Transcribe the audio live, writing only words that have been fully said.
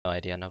No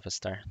idea,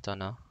 Novastar. Don't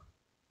know.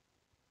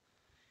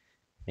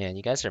 Man,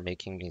 you guys are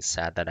making me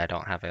sad that I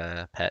don't have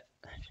a pet.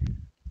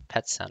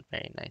 Pets sound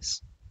very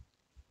nice.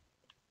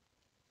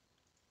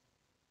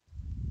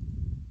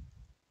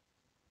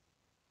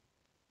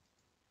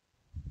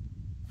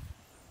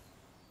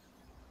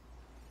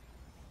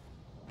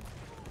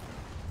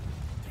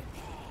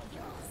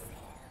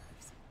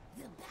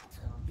 The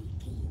battle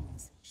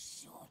begins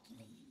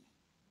shortly.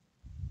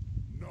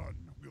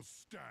 None will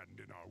stand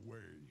in our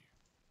way.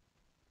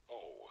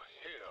 Oh,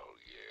 hell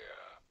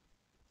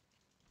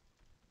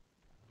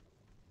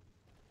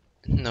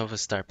yeah.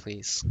 Novastar,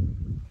 please.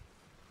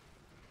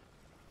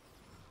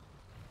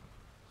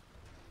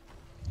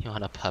 You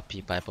want a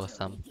puppy, Bible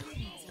Thumb?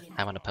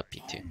 I want a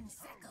puppy too. 10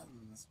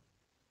 seconds.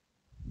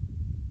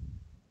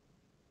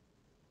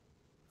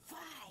 5,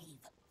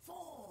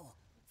 4,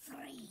 3,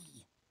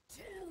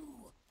 2,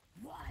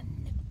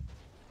 1.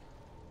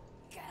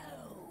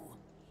 Go.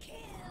 Kill.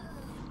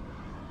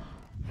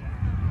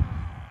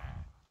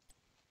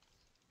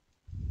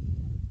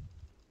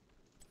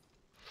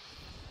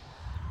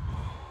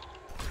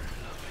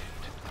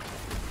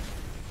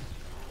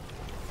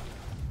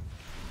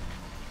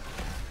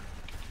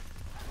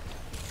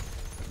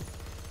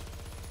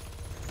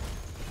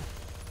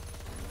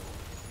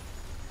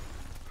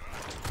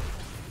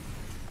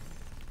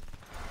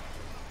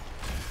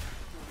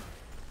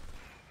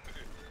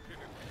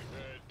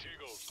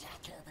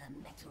 Shatter the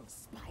metal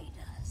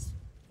spiders.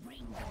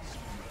 Bring the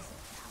gems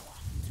of power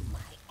to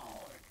my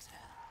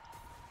altar.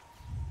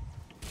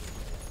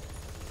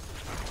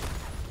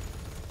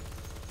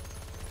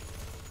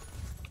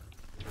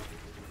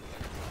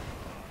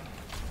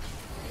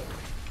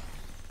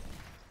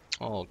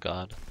 Oh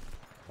god.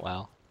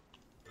 Wow.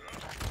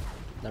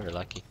 Never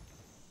lucky.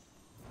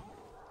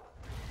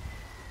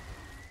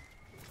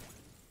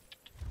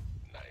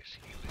 Nice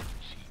healing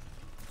cheap.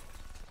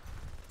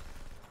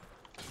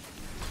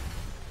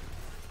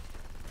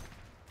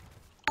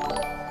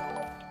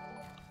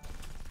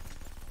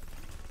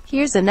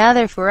 Here's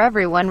another for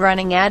everyone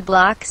running ad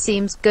block.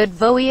 Seems good.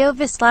 Voio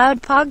Visloud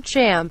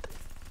PogChamp.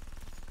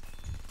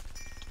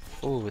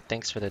 Ooh,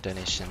 thanks for the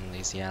donation,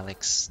 Lazy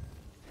Alex.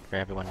 For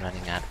everyone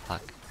running ad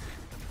block.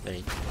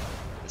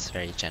 It's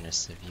very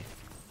generous of you.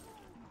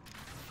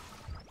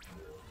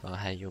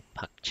 Ohio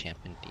PogChamp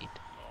indeed.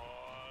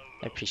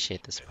 I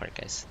appreciate the support,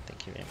 guys.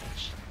 Thank you very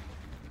much.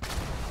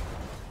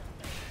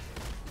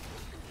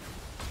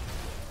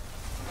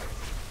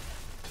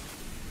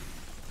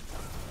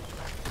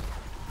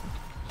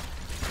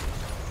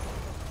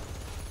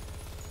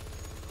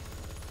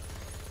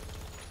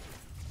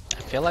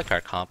 I feel like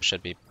our comp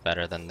should be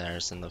better than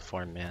theirs in the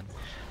 4-man,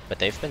 but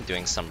they've been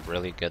doing some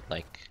really good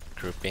like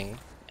grouping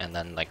and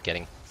then like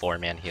getting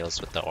 4-man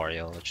heals with the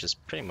Oriole, which is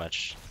pretty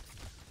much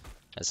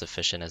as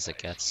efficient as it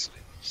gets.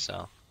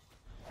 So,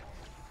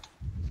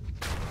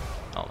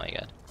 oh my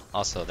god.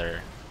 Also,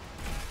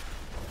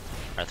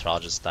 our thrall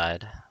just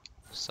died,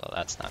 so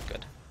that's not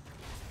good.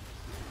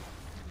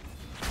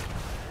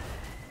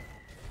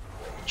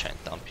 Try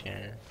and dump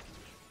here.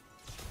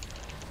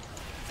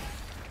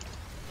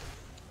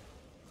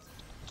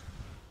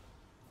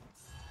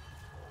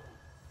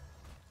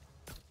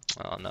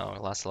 Oh no, we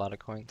lost a lot of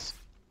coins.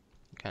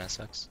 Kinda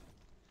sucks.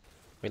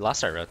 We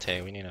lost our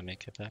rotate, we need to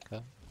make it back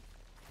up.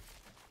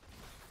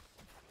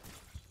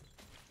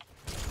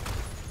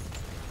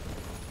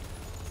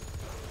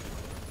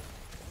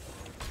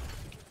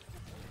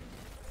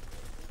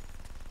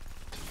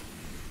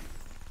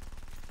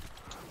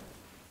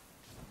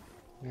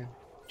 Yeah,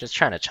 just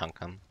trying to chunk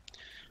him.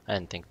 I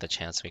didn't think the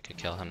chance we could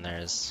kill him there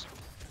is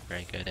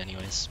very good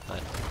anyways, but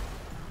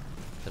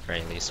at the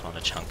very least want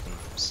to chunk him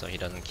so he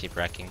doesn't keep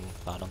wrecking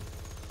bottom.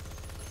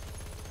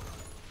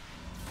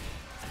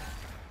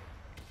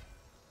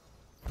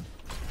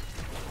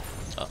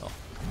 Uh-oh.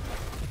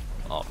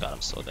 Oh god,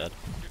 I'm so dead.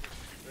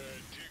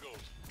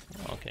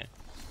 Okay.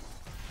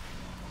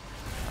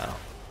 Wow.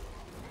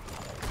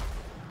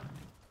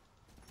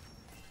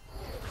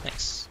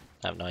 Thanks.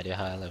 I have no idea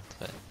how I lived,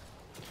 but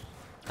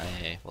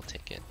I will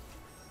take it.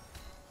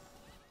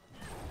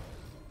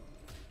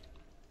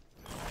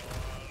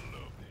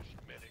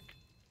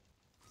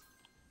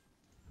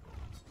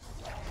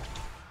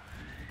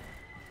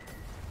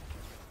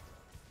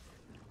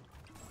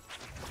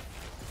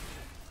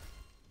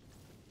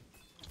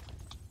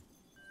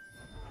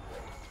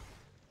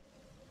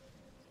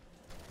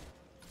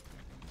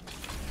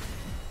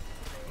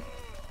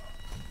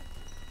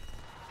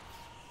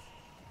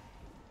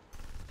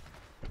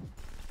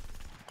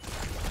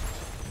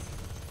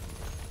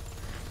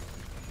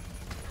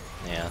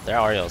 Yeah, their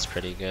Ariel is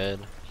pretty good.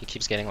 He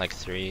keeps getting like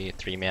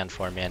 3-man,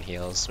 4-man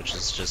heals, which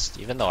is just,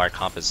 even though our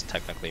comp is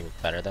technically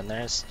better than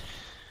theirs,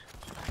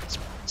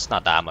 it's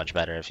not that much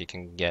better if you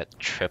can get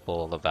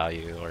triple the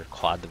value or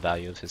quad the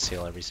value of his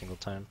heal every single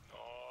time.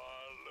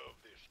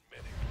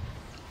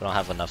 We don't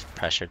have enough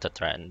pressure to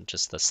threaten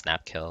just the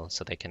snap kill,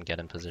 so they can get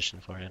in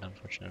position for it,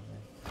 unfortunately.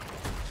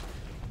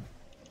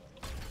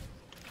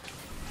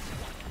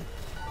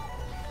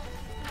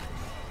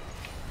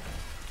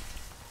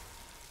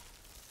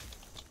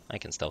 I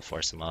can still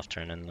force him off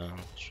turn though.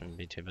 Shouldn't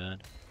be too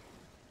bad.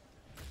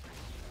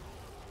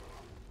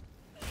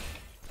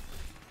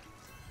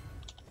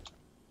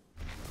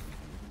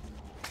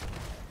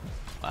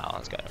 Wow,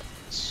 this guy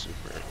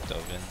super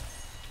dove in.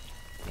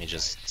 Let me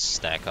just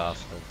stack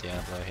off the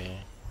Diablo here.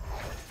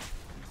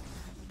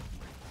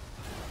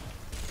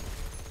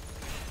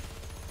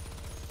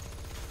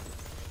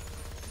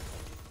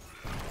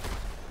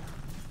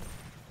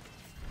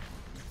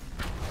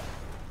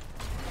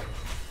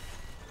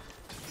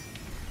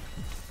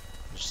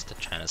 Just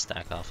trying to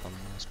stack off him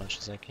as much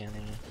as I can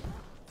here.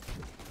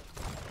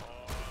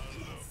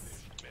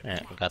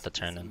 Alright, we got the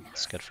turn in.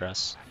 It's good for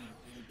us.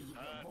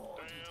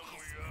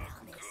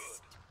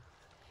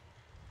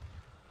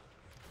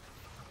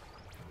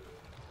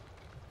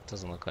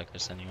 Doesn't look like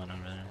there's anyone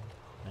over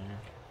there.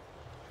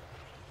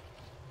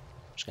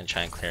 Just gonna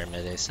try and clear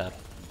mid ASAP.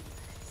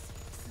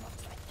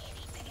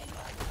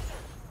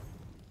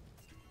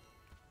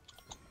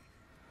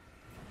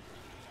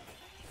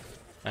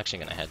 I'm actually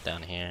gonna head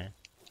down here.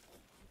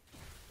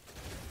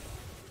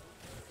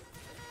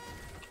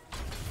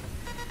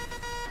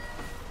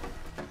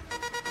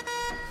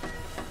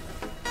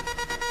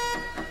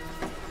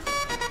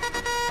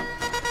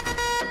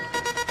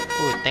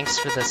 Ooh, thanks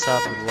for the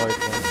sub, Lord.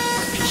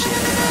 Appreciate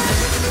it.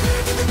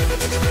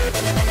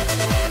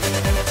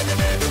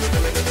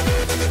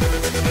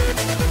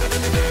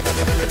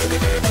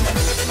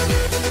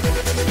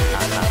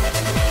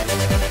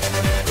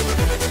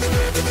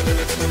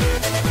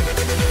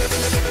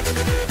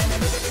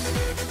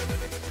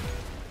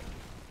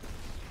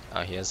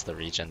 Oh, he has the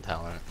regen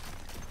talent.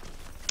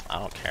 I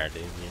don't care,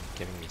 dude. You're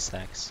giving me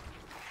stacks.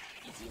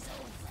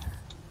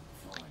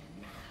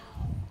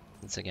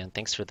 Once again,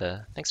 thanks for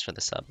the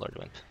sub, Lord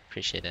Wimp.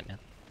 Appreciate it, man.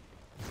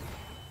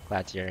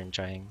 Glad you're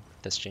enjoying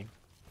the stream.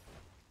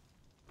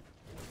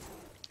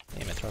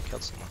 Hey, my throw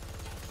killed someone.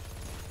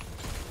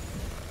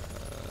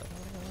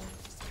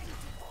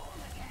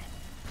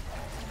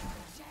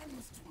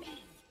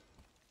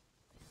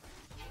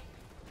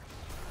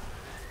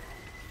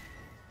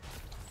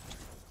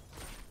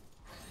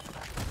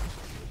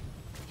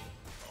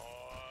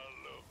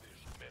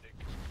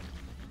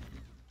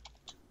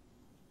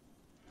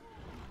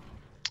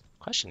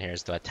 Question here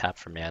is, do I tap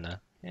for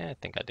mana? Yeah, I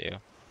think I do.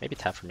 Maybe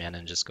tap for mana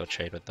and just go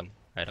trade with them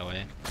right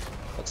away.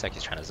 Looks like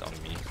he's trying to zone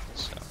me,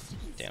 so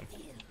damn.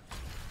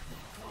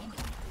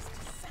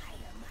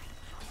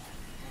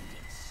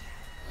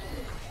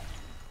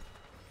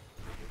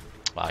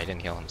 Wow, he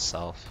didn't heal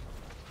himself.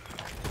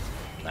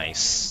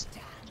 Nice.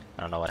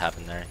 I don't know what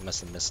happened there. He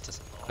must have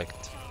missed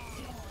clicked.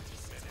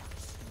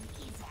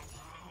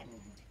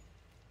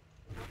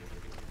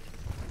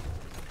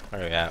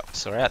 Where are we at?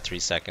 So we're at 3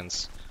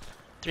 seconds.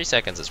 3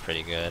 seconds is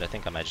pretty good. I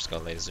think I might just go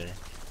laser.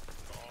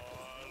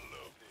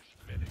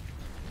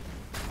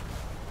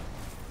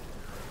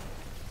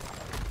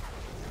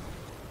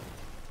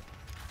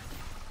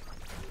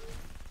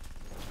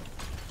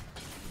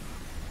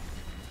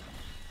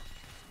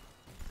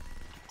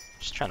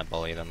 Just trying to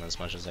bully them as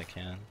much as I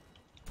can.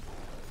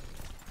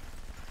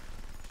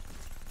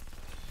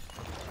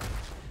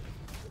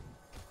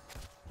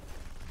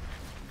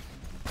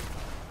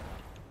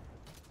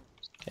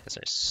 Guys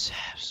are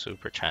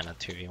super trying to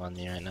 2v1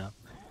 me right now.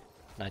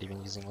 Not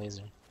even using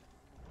laser.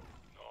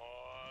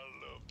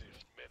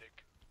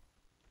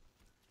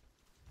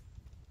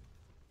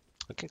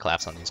 We can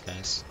collapse on these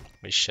guys.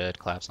 We should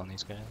collapse on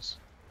these guys.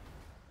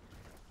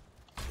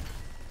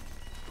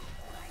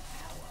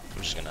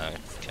 I'm just gonna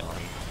kill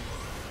him.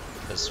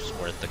 This is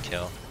worth the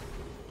kill.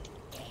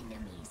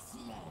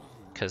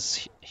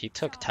 Because he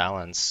took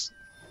talents.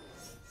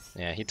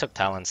 Yeah, he took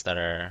talents that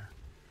are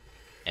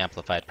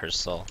amplified per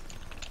soul.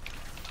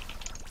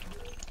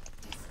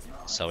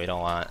 So we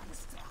don't want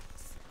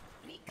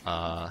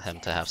him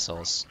to have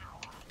souls.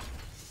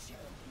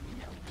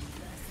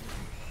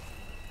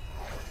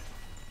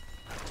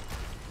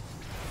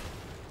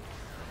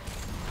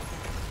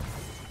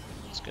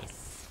 That's good.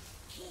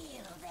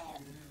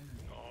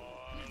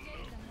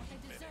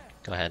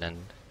 Go ahead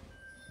and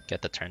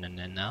get the turn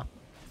in now.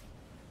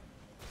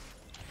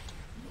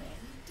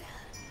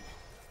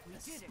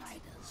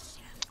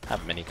 Have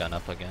minigun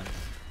up again.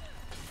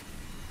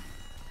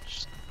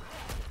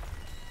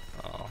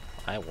 Oh,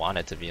 I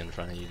wanted to be in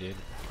front of you, dude.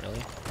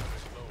 Really?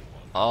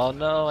 Oh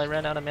no, I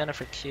ran out of mana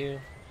for Q.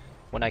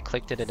 When I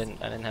clicked it, I didn't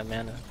have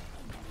mana,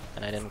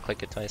 and I didn't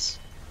click it twice.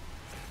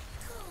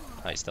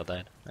 Oh, he still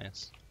died.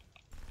 Nice.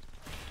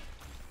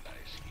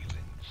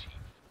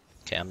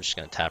 Okay, I'm just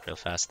gonna tap real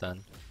fast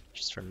then,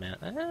 just for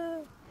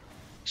mana.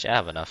 Actually, I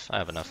have enough. I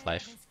have enough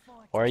life.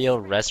 Oreo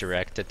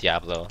resurrected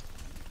Diablo.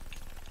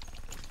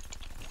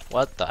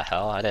 What the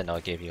hell? I didn't know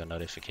it gave you a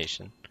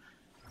notification.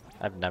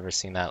 I've never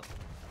seen that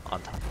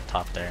on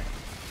top there.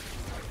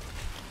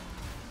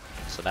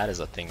 So that is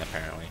a thing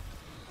apparently.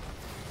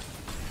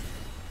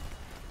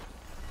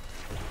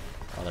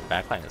 Oh, their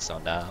backline is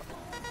zoned out.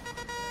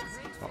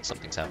 Oh,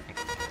 something's happening.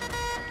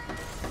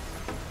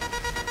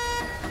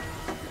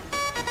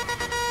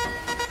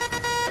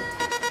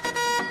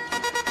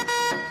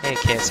 Hey Hey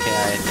KSKI,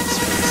 thanks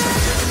for the sub.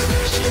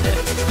 Appreciate it.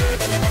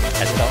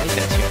 Has it only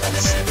been 2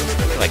 months? I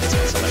feel like it's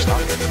been so much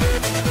longer.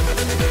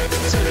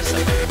 Thanks for the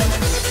sub.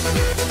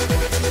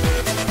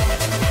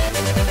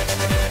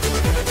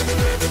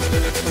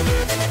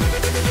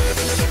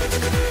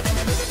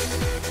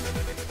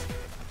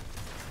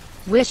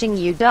 Wishing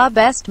you da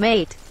best,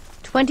 mate.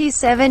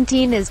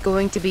 2017 is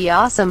going to be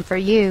awesome for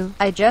you,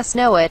 I just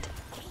know it.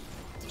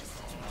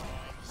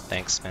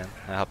 Thanks, man.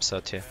 I hope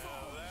so too.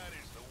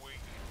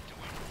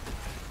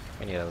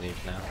 We need to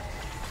leave now.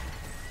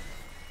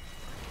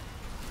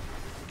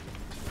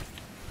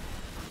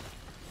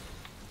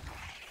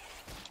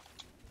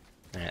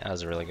 Alright, that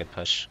was a really good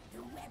push.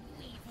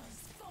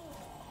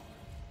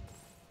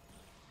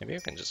 Maybe we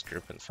can just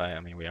group and fight. I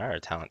mean, we are a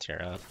talent tier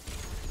up.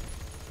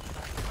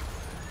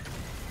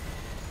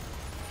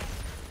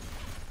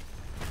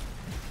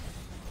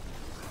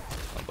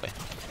 Oh boy.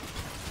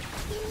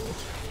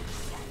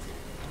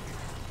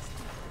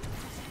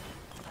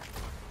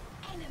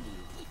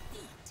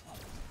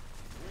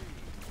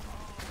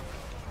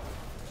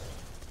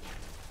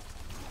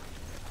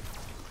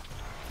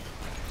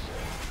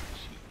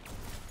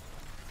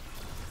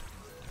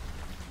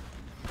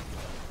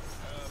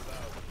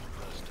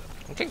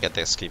 We can get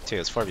this keep too.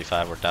 It's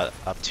 4v5. We're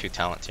up 2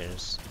 talent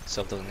tiers.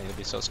 Still doesn't need to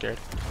be so scared.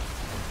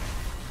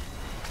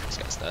 This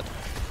guy's dead.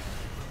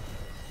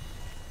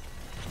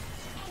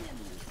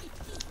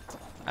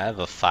 I have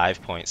a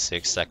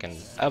 5.6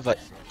 second. I have a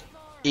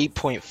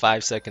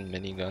 8.5 second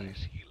minigun.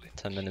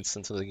 10 minutes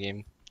into the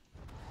game.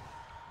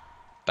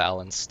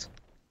 Balanced.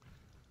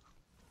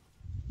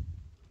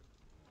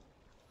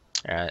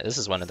 Alright, this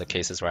is one of the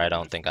cases where I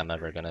don't think I'm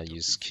ever gonna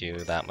use Q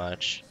that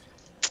much.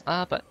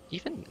 But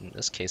even in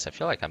this case, I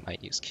feel like I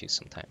might use Q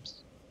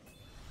sometimes.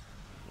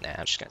 Nah,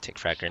 I'm just gonna take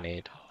frag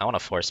grenade. I want to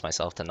force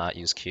myself to not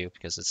use Q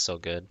because it's so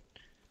good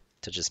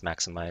to just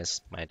maximize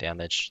my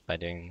damage by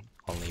doing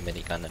only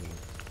minigun and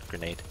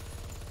grenade.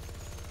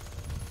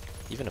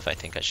 Even if I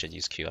think I should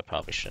use Q, I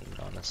probably shouldn't,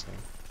 honestly.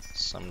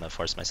 So I'm gonna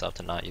force myself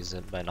to not use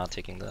it by not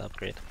taking the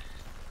upgrade.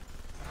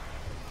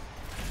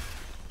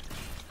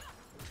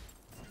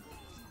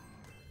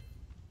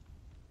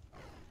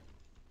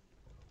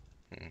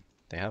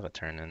 They have a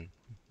turn in.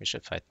 We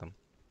should fight them.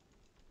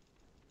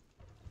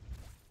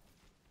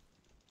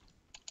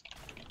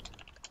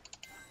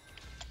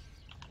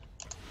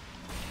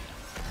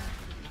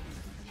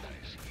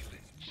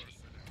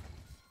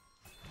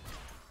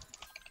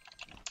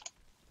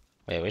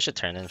 Wait, we should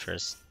turn in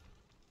first.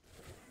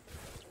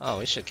 Oh,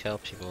 we should kill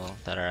people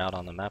that are out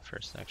on the map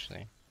first,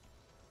 actually.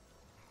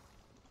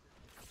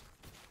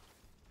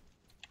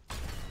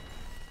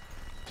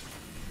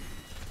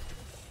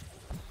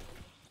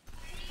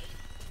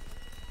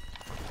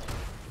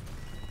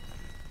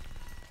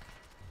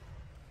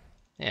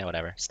 Yeah,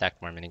 whatever.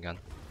 Stack more minigun.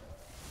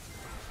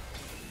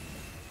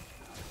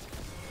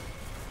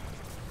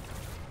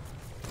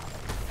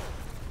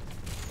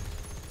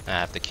 I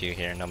have the Q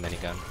here, no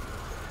minigun.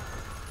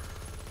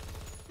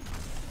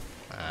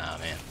 Ah,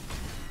 man.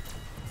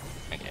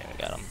 Okay, we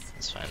got him.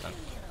 It's fine then.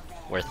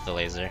 Worth the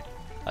laser.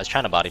 I was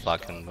trying to body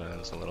block him, but it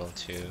was a little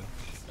too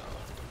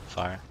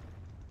far.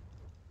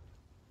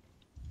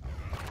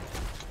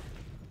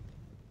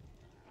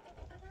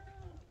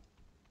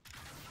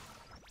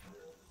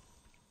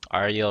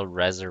 Ariel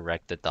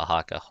resurrected the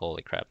Haka.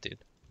 Holy crap, dude.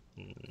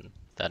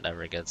 That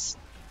never gets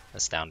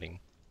astounding.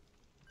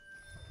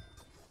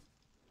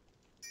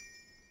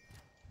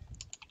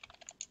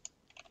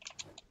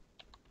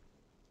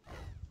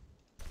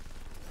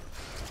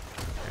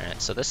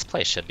 Alright, so this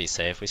play should be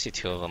safe. We see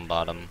 2 of them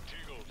bottom.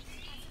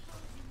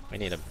 We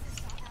need to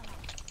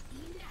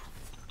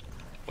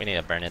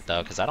burn it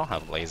though, because I don't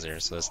have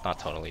lasers, so it's not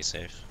totally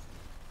safe.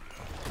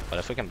 But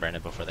if we can burn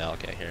it before they all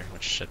get here,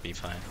 which should be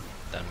fine,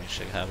 then we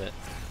should have it.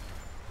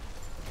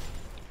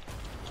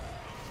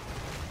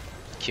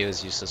 Q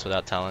is useless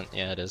without talent.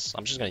 Yeah, it is.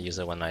 I'm just gonna use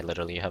it when I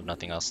literally have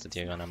nothing else to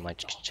do and I'm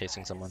like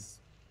chasing someone.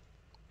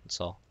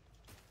 That's all.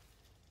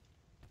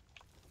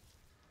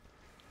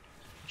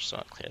 Just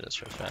want to clear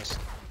this real fast.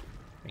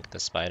 Make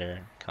the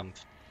spider come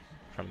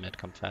from mid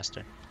come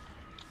faster.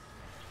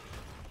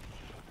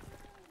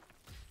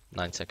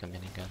 9-second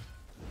minigun.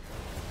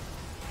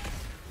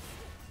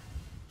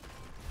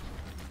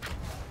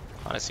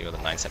 Honestly, with a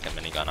 9-second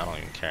minigun, I don't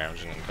even care. I'm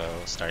just gonna go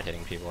start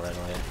hitting people right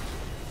away.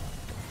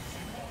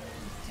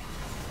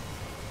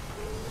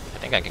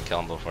 I think I can kill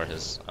him before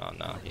his... Oh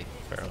no, he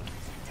burrowed.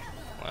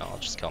 Well, I'll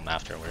just kill him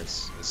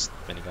afterwards. His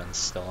minigun's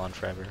still on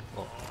forever.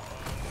 Well,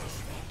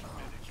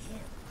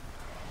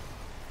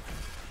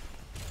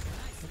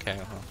 okay,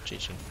 well,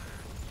 GG.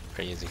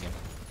 Pretty easy game.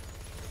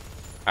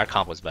 Our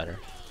comp was better,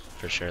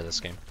 for sure, this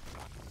game.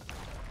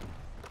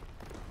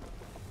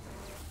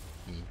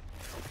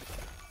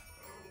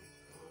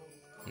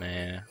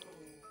 Man.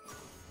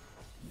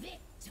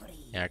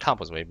 Yeah, our comp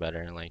was way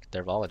better. Like,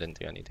 their Vala didn't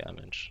do any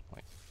damage.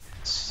 Like,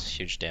 it's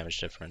huge damage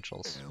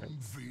differentials.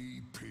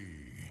 MVP.